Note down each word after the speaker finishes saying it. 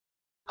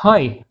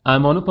Hi,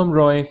 I'm Anupam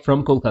Roy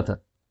from Kolkata.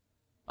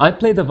 I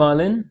play the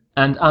violin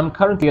and I'm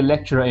currently a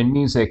lecturer in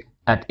music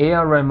at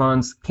A.R.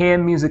 Rahman's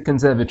KM Music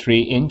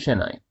Conservatory in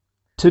Chennai.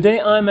 Today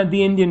I'm at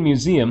the Indian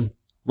Museum,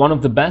 one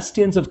of the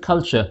bastions of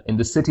culture in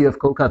the city of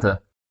Kolkata,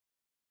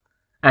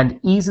 and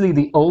easily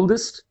the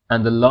oldest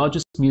and the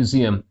largest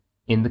museum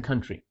in the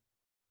country.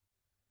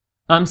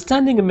 I'm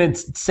standing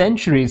amidst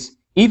centuries,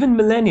 even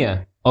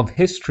millennia, of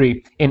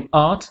history in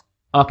art,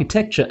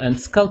 architecture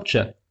and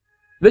sculpture,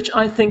 which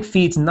I think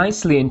feeds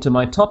nicely into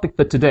my topic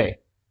for today,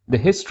 the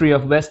history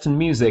of Western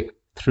music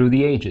through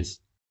the ages.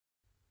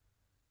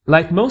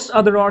 Like most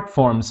other art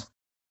forms,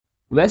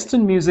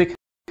 Western music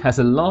has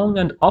a long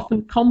and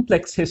often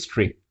complex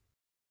history,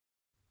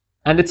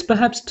 and it's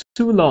perhaps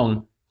too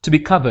long to be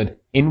covered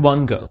in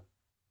one go.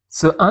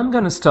 So I'm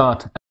going to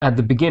start at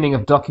the beginning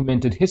of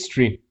documented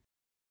history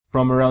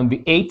from around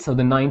the 8th or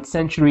the 9th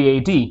century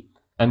AD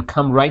and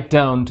come right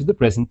down to the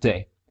present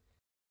day.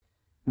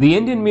 The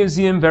Indian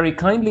Museum very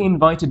kindly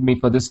invited me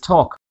for this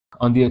talk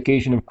on the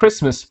occasion of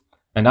Christmas,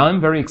 and I'm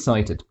very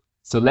excited.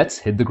 So let's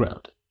hit the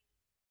ground.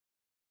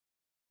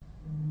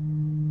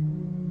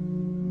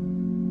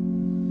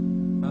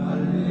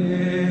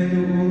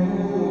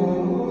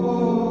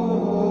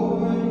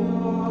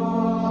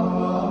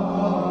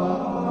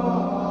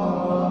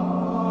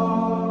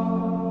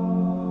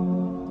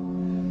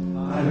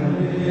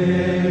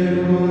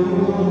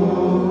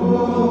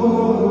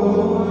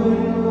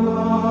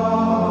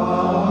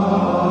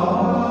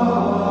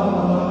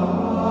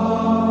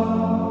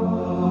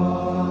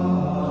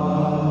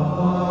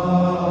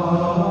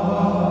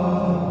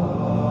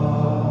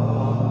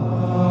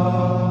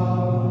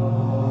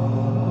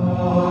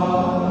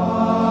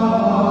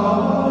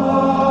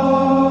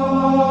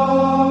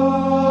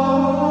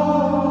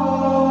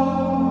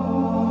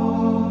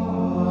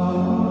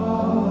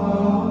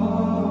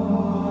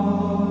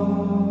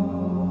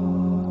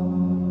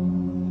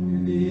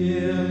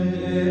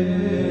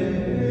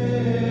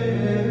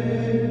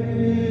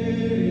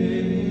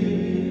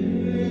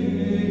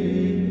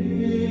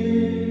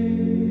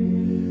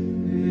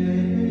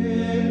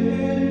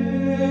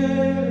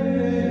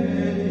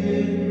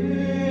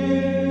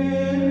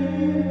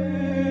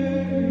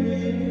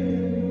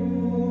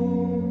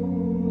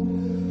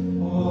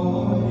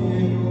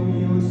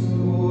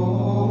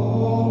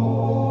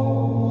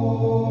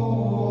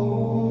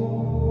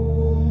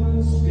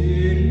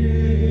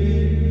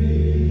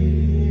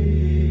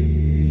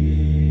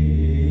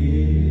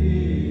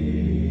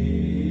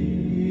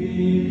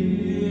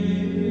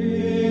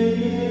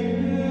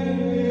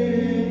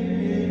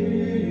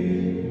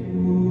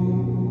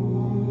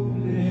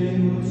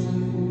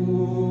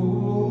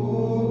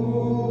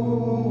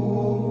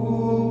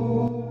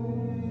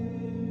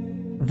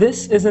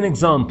 This is an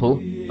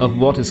example of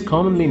what is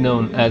commonly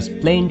known as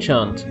plain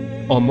chant,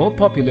 or more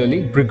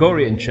popularly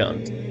Gregorian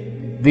chant,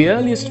 the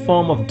earliest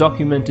form of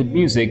documented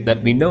music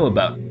that we know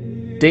about,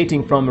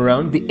 dating from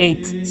around the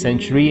 8th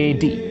century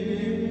AD.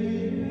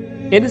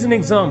 It is an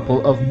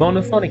example of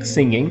monophonic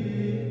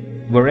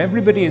singing, where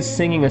everybody is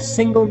singing a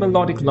single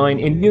melodic line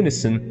in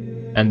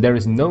unison and there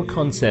is no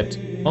concept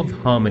of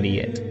harmony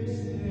yet.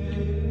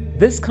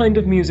 This kind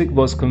of music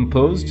was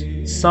composed,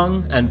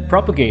 sung and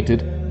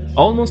propagated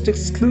almost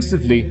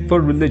exclusively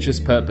for religious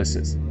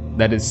purposes,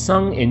 that is,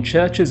 sung in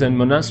churches and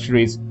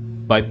monasteries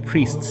by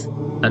priests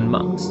and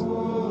monks.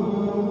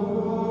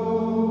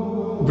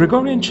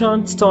 Gregorian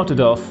chant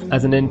started off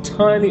as an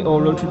entirely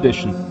oral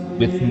tradition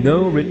with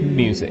no written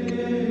music.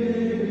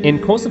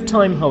 In course of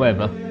time,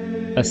 however,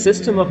 a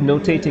system of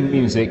notating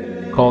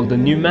music called the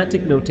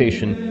pneumatic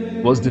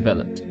notation was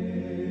developed.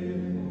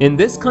 In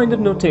this kind of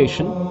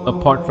notation,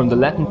 apart from the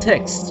Latin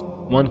text,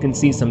 one can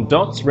see some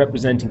dots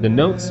representing the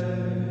notes,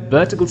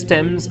 vertical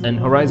stems and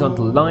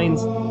horizontal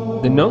lines,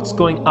 the notes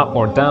going up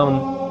or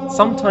down,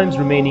 sometimes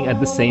remaining at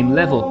the same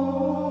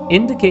level,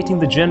 indicating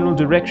the general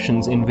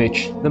directions in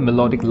which the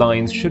melodic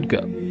lines should go.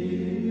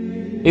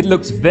 It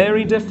looks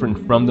very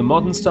different from the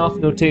modern staff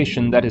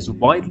notation that is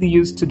widely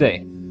used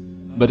today,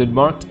 but it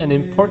marked an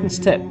important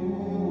step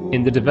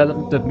in the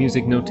development of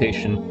music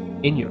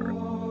notation in Europe.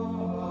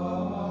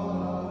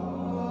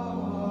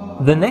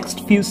 The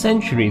next few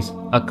centuries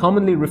are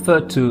commonly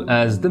referred to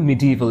as the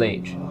medieval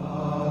age.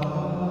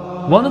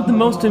 One of the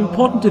most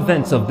important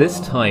events of this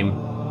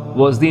time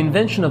was the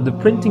invention of the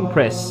printing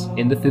press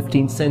in the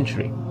 15th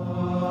century.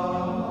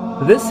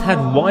 This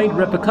had wide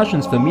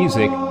repercussions for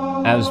music,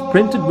 as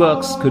printed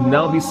works could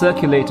now be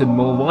circulated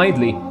more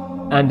widely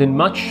and in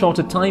much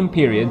shorter time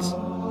periods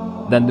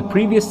than the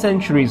previous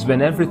centuries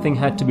when everything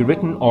had to be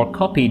written or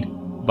copied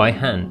by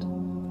hand.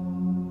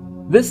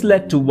 This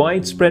led to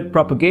widespread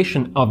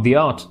propagation of the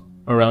art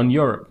around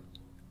Europe,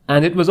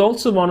 and it was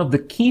also one of the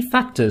key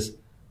factors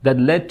that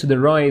led to the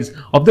rise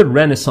of the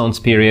Renaissance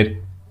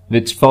period,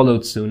 which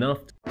followed soon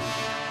after.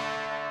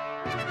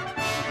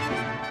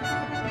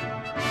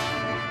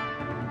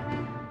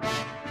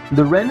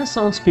 The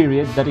Renaissance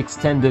period that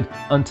extended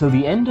until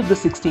the end of the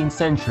 16th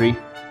century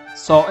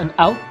saw an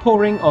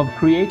outpouring of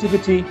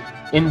creativity,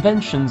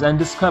 inventions and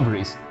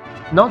discoveries,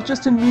 not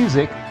just in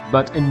music,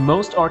 but in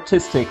most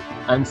artistic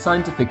and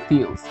scientific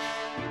fields.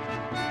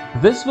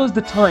 This was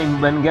the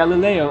time when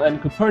Galileo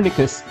and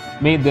Copernicus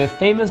made their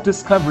famous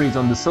discoveries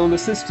on the solar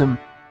system,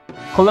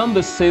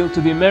 Columbus sailed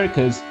to the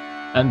Americas,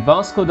 and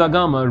Vasco da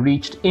Gama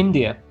reached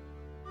India,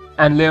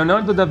 and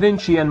Leonardo da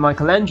Vinci and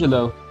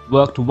Michelangelo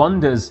worked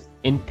wonders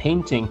in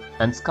painting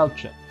and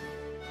sculpture.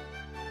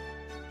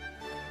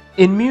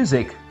 In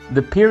music,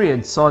 the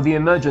period saw the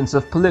emergence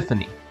of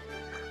polyphony,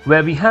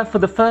 where we have for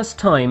the first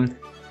time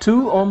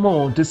two or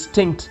more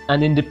distinct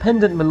and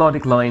independent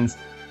melodic lines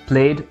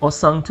played or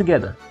sung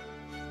together.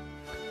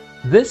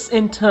 This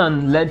in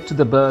turn led to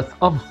the birth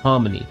of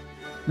harmony,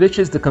 which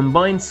is the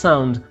combined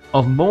sound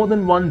of more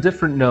than one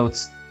different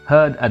notes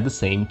heard at the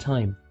same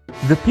time.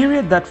 The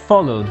period that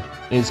followed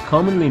is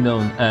commonly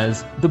known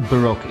as the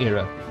Baroque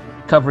era,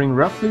 covering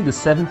roughly the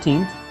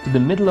 17th to the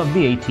middle of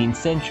the 18th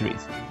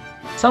centuries.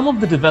 Some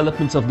of the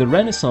developments of the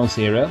Renaissance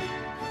era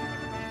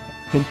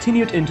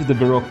continued into the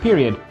Baroque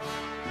period,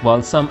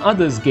 while some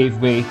others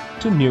gave way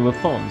to newer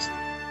forms.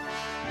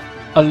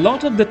 A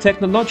lot of the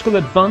technological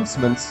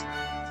advancements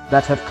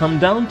that have come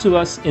down to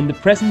us in the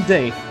present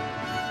day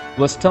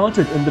were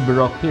started in the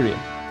Baroque period.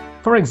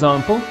 For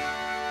example,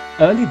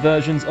 early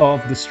versions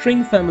of the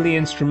string family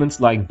instruments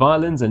like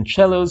violins and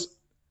cellos,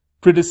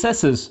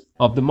 predecessors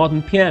of the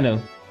modern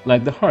piano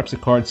like the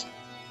harpsichords.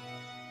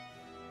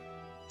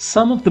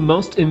 Some of the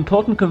most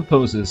important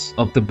composers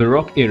of the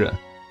Baroque era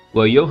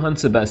were Johann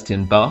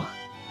Sebastian Bach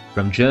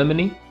from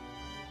Germany,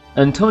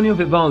 Antonio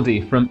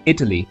Vivaldi from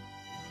Italy,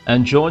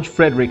 and George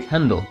Frederick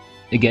Handel,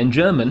 again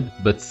German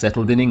but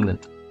settled in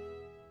England.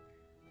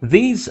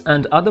 These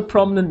and other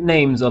prominent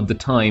names of the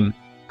time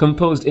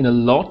composed in a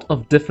lot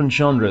of different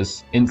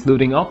genres,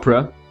 including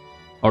opera,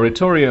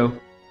 oratorio,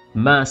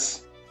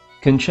 mass,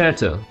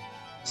 concerto,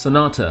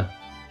 sonata,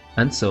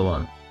 and so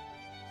on.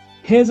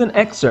 Here's an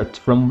excerpt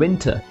from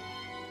Winter,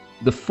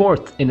 the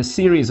fourth in a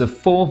series of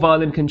 4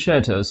 violin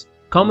concertos,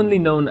 commonly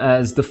known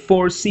as the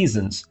 4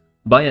 Seasons,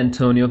 by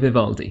Antonio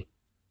Vivaldi.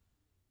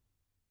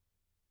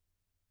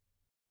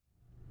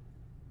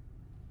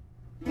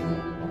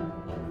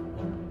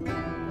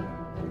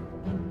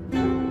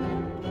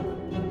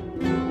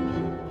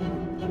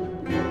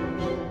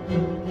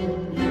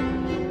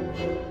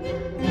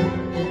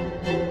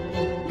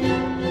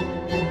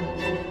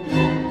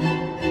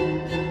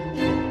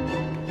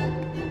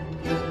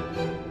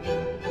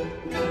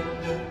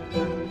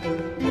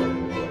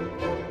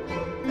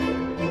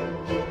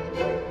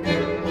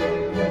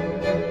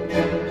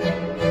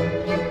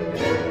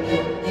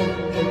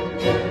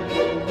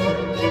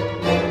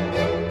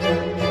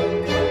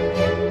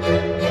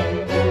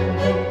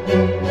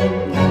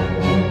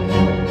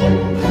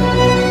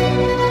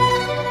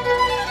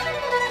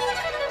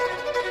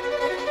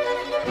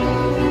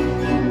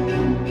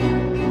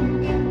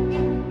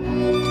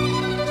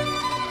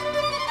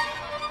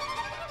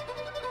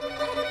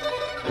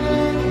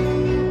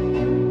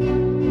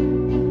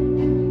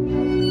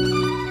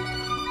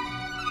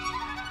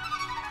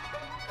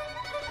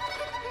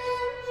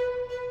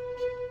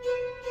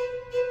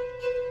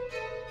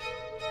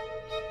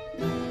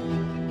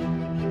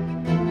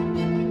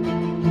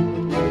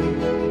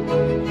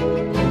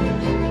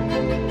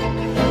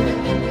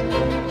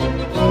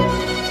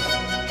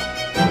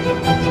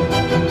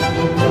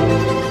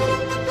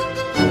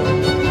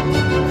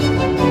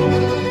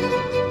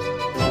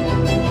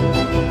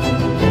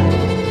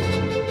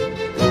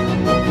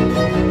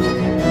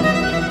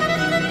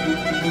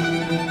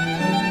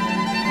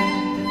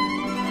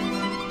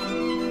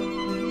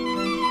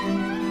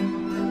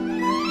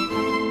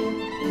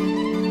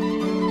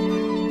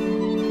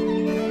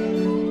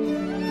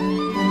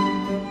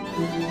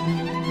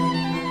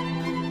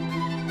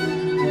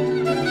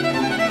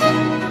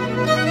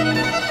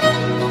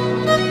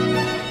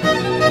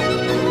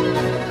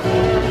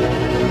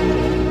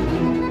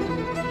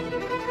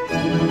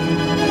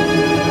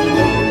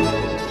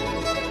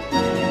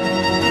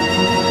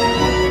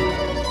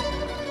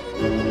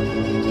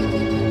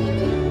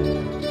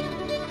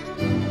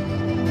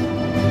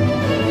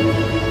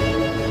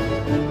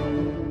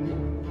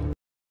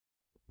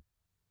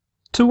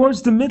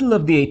 Towards the middle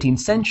of the 18th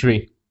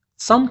century,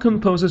 some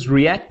composers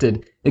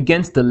reacted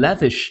against the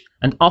lavish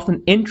and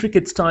often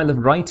intricate style of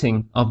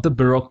writing of the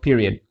Baroque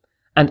period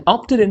and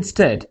opted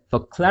instead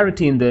for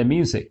clarity in their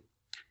music,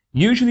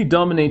 usually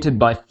dominated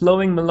by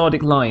flowing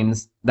melodic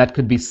lines that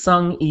could be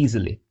sung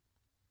easily.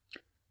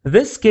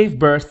 This gave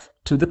birth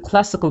to the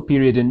classical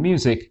period in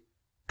music,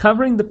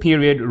 covering the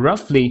period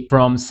roughly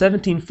from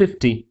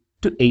 1750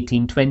 to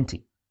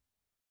 1820.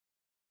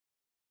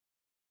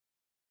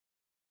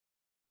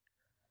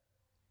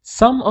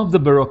 Some of the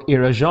Baroque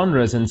era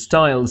genres and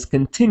styles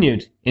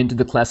continued into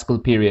the classical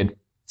period,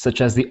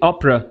 such as the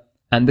opera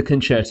and the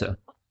concerto.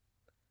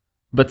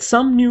 But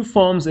some new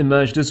forms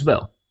emerged as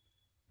well.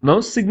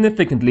 Most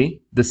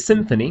significantly, the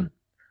symphony,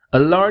 a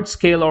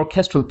large-scale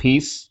orchestral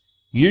piece,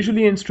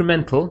 usually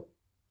instrumental,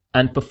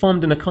 and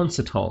performed in a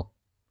concert hall,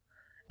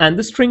 and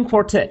the string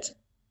quartet,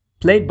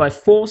 played by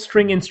 4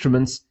 string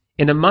instruments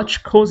in a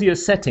much cozier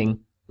setting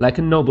like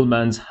a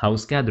nobleman's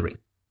house gathering.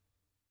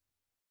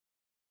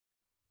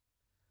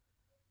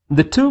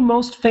 The two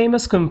most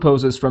famous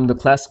composers from the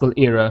classical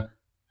era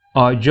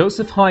are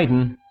Joseph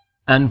Haydn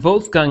and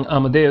Wolfgang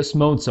Amadeus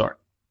Mozart.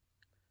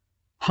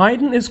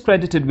 Haydn is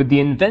credited with the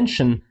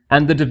invention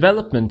and the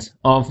development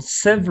of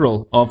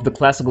several of the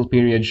classical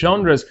period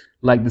genres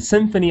like the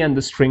symphony and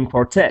the string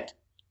quartet,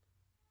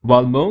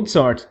 while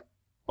Mozart,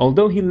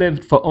 although he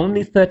lived for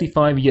only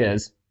 35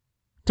 years,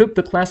 took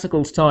the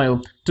classical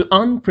style to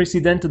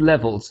unprecedented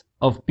levels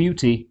of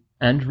beauty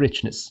and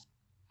richness.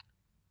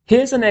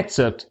 Here's an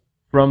excerpt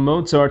from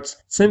Mozart's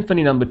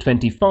Symphony No.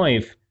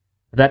 25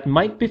 that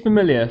might be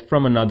familiar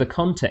from another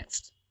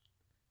context.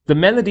 The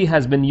melody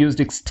has been used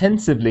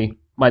extensively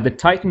by the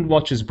Titan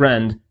Watches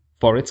brand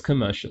for its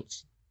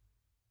commercials.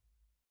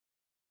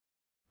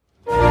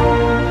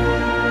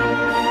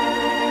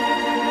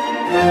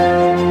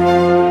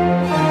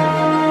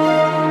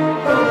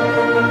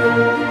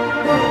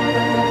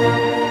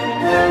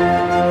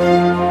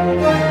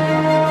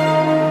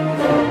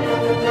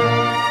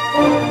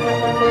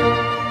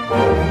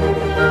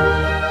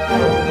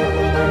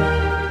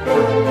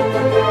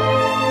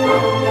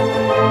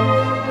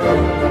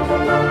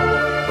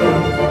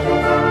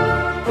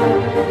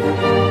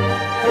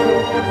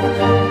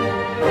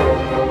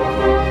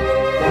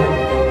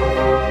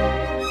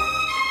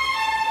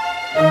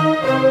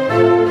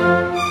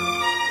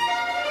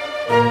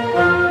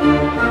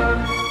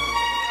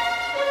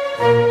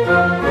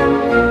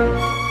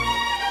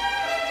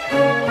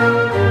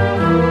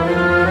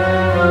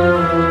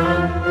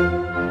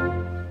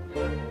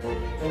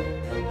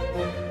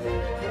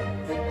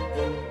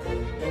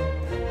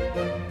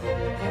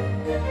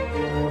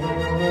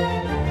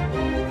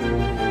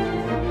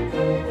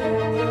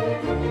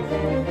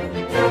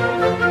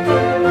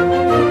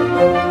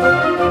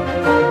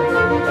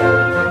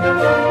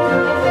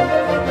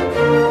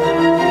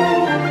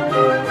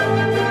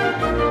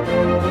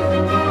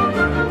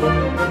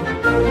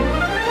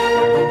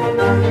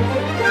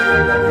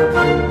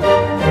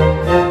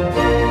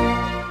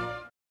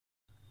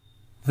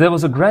 There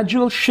was a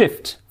gradual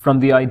shift from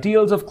the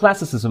ideals of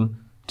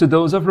classicism to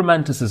those of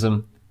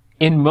romanticism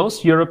in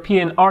most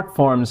European art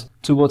forms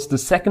towards the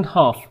second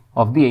half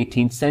of the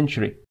 18th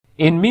century.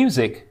 In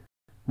music,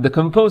 the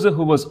composer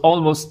who was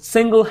almost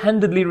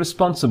single-handedly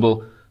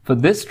responsible for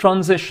this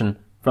transition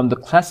from the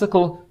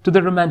classical to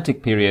the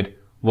romantic period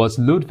was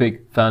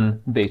Ludwig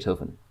van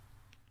Beethoven.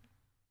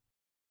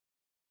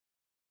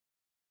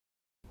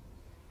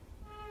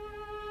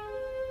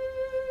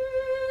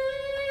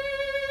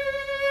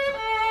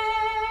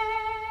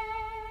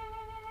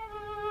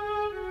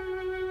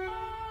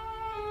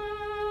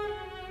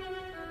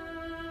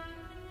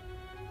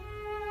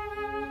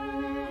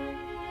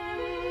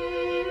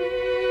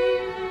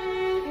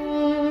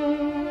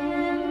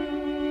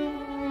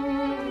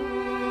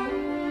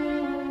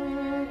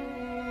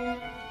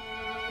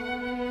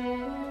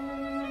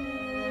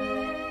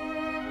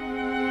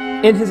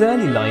 In his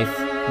early life,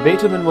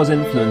 Beethoven was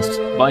influenced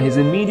by his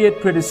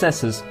immediate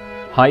predecessors,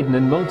 Haydn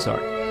and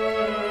Mozart.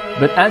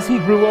 But as he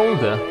grew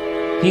older,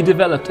 he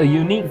developed a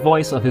unique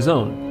voice of his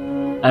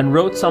own and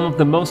wrote some of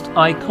the most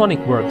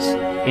iconic works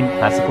in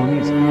classical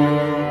music.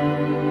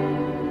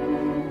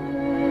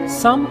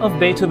 Some of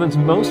Beethoven's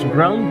most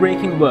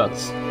groundbreaking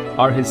works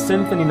are his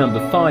Symphony No.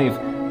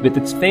 5 with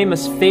its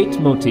famous Fate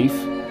motif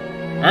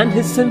and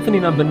his Symphony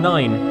No.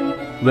 9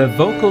 where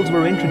vocals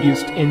were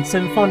introduced in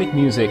symphonic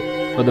music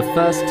for the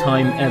first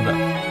time ever.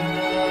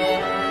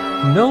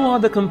 No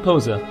other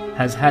composer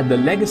has had the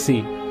legacy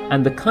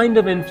and the kind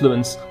of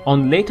influence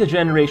on later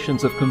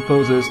generations of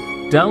composers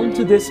down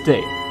to this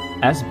day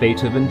as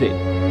Beethoven did,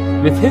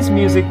 with his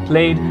music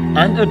played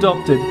and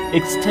adopted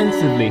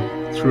extensively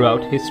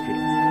throughout history.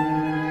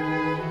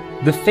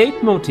 The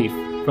Fate motif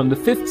from the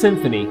Fifth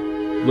Symphony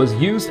was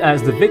used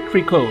as the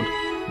victory code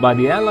by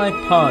the Allied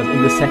powers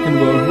in the Second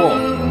World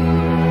War,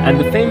 and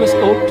the famous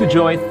Ode to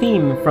Joy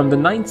theme from the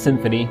Ninth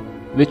Symphony,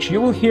 which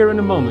you will hear in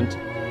a moment,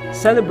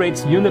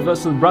 celebrates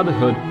universal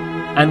brotherhood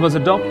and was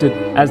adopted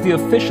as the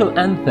official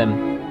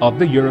anthem of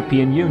the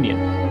European Union.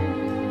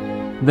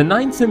 The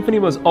Ninth Symphony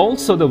was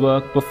also the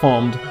work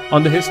performed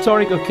on the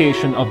historic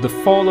occasion of the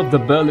fall of the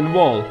Berlin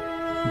Wall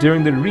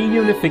during the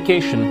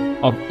reunification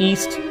of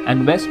East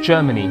and West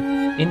Germany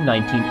in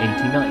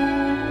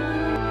 1989.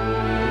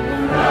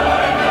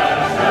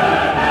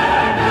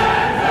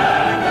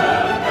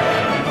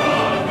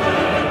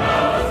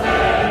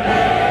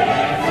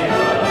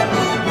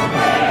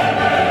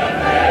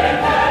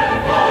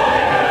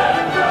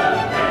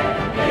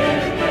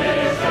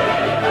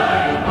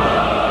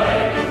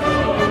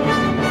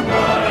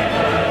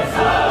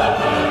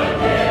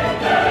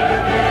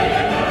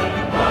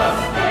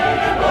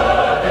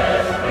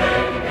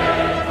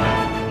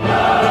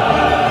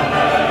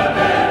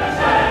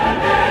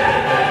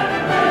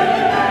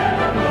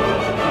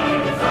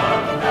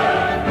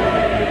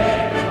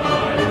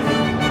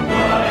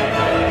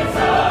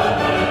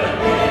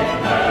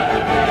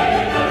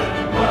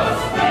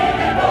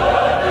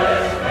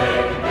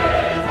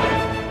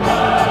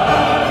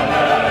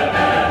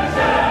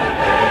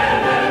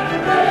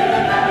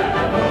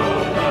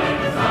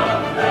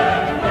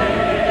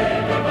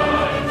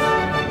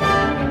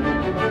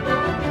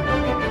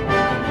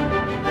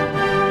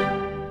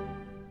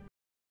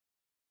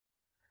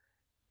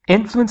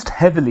 Influenced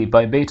heavily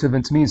by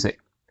Beethoven's music,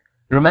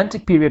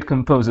 Romantic period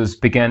composers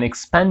began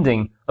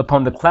expanding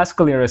upon the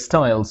classical era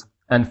styles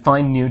and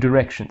find new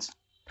directions.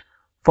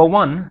 For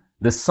one,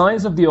 the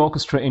size of the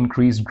orchestra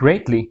increased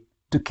greatly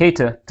to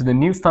cater to the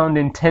newfound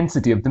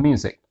intensity of the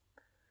music.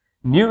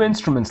 New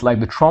instruments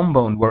like the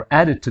trombone were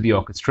added to the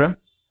orchestra,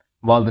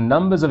 while the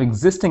numbers of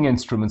existing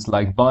instruments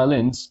like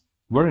violins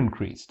were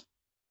increased.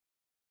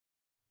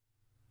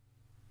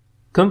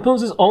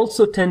 Composers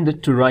also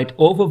tended to write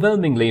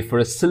overwhelmingly for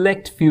a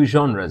select few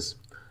genres,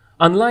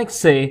 unlike,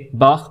 say,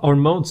 Bach or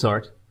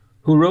Mozart,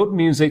 who wrote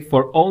music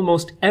for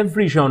almost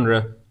every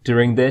genre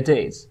during their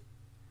days.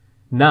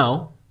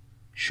 Now,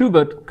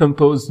 Schubert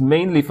composed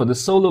mainly for the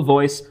solo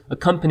voice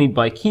accompanied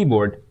by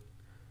keyboard,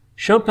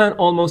 Chopin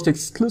almost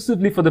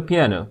exclusively for the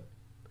piano,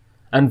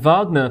 and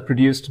Wagner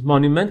produced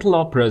monumental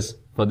operas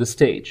for the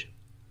stage.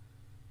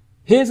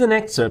 Here's an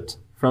excerpt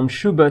from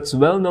Schubert's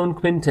well-known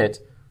quintet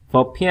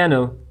for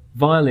piano,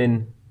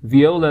 violin,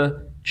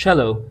 viola,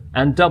 cello,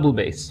 and double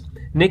bass,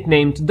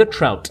 nicknamed The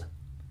Trout.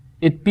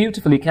 It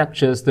beautifully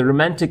captures the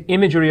romantic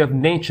imagery of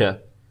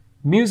nature,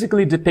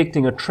 musically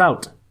depicting a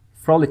trout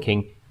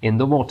frolicking in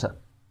the water.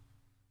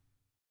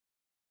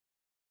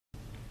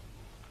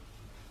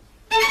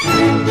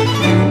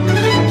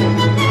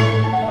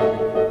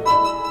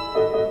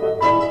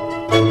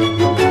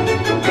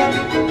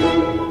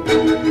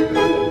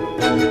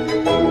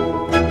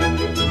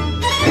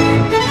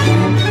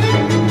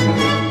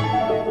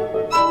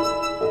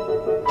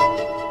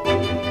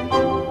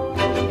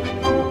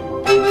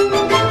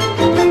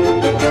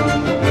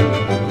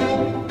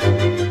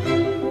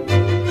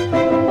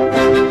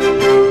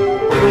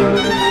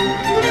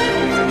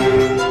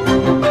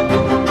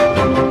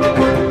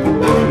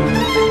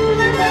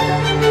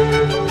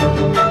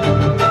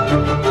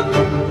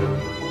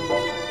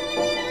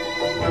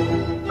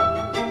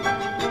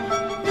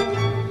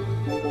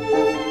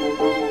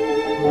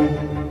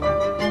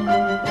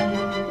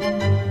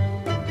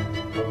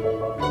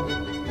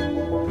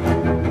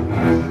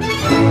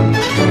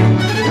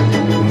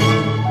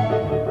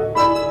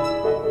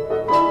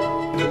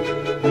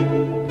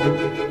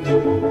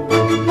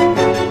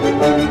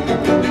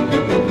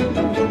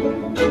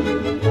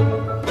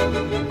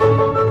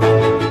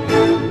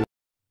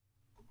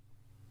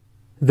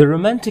 The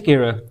Romantic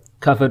era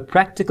covered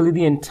practically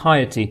the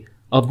entirety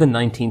of the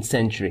 19th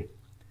century.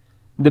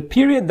 The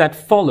period that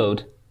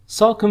followed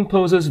saw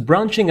composers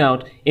branching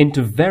out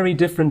into very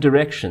different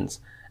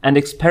directions and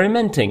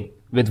experimenting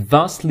with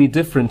vastly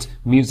different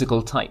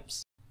musical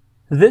types.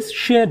 This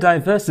sheer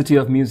diversity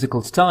of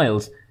musical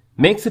styles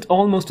makes it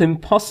almost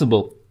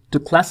impossible to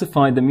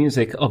classify the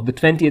music of the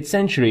 20th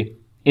century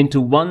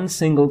into one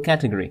single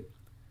category.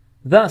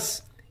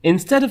 Thus,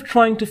 instead of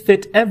trying to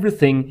fit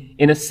everything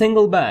in a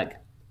single bag,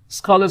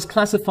 scholars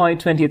classify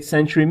 20th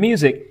century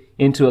music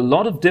into a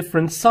lot of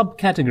different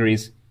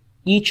subcategories,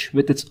 each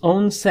with its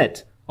own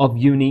set of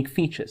unique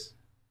features.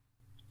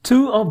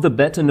 Two of the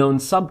better-known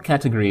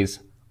subcategories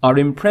are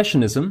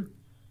Impressionism,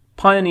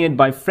 pioneered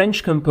by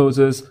French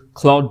composers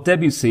Claude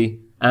Debussy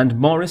and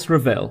Maurice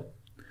Ravel,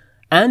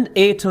 and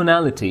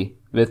Atonality,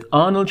 with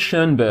Arnold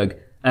Schoenberg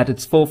at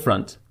its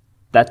forefront,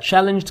 that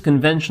challenged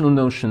conventional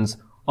notions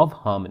of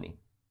harmony.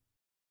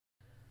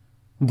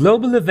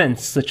 Global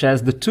events such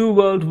as the two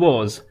world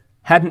wars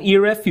had an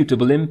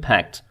irrefutable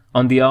impact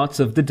on the arts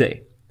of the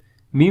day,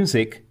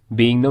 music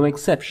being no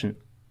exception.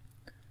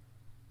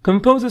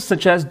 Composers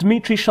such as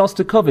Dmitri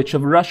Shostakovich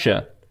of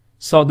Russia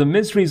saw the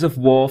miseries of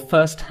war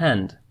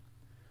firsthand.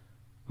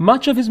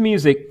 Much of his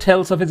music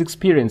tells of his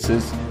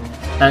experiences,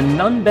 and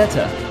none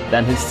better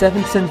than his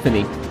Seventh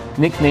Symphony,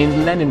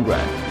 nicknamed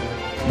Leningrad,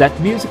 that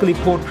musically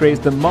portrays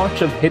the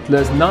march of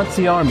Hitler's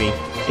Nazi army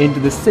into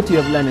the city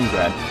of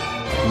Leningrad,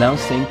 now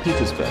St.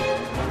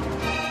 Petersburg.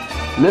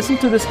 Listen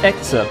to this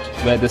excerpt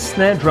where the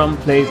snare drum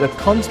plays a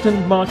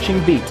constant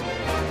marching beat,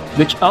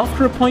 which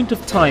after a point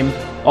of time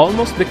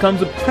almost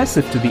becomes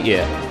oppressive to the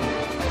ear.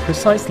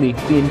 Precisely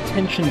the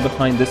intention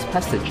behind this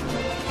passage.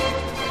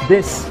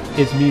 This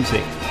is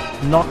music,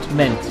 not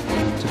meant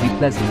to be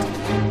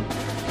pleasant.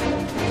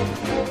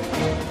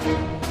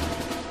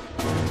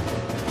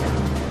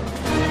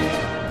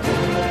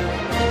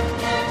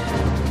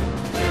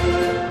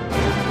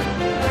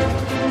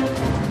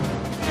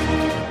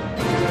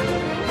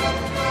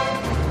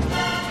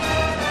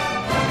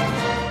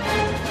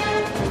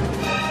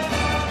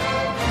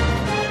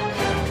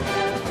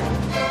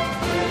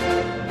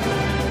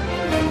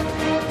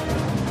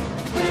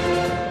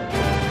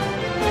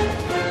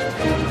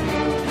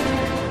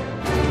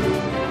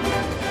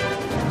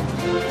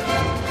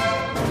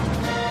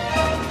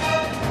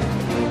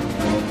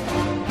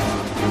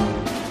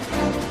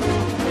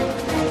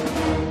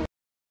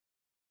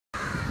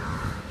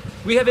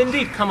 We have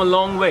indeed come a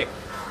long way.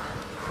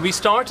 We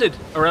started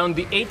around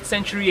the 8th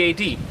century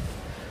AD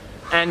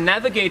and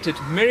navigated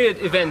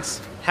myriad events,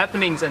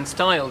 happenings and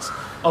styles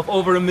of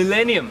over a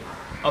millennium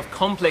of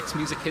complex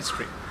music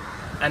history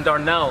and are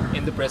now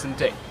in the present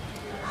day.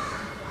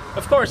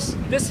 Of course,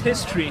 this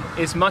history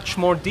is much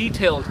more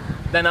detailed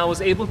than I was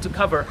able to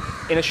cover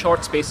in a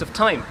short space of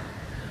time.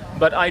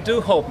 but I do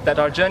hope that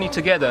our journey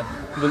together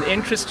will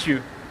interest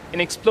you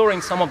in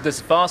exploring some of this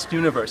vast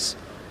universe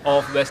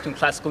of Western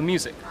classical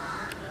music.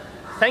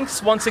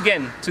 Thanks once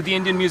again to the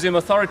Indian Museum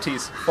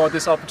authorities for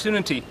this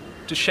opportunity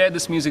to share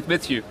this music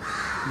with you.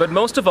 But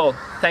most of all,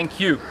 thank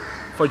you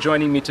for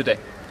joining me today.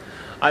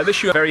 I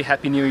wish you a very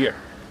happy New Year.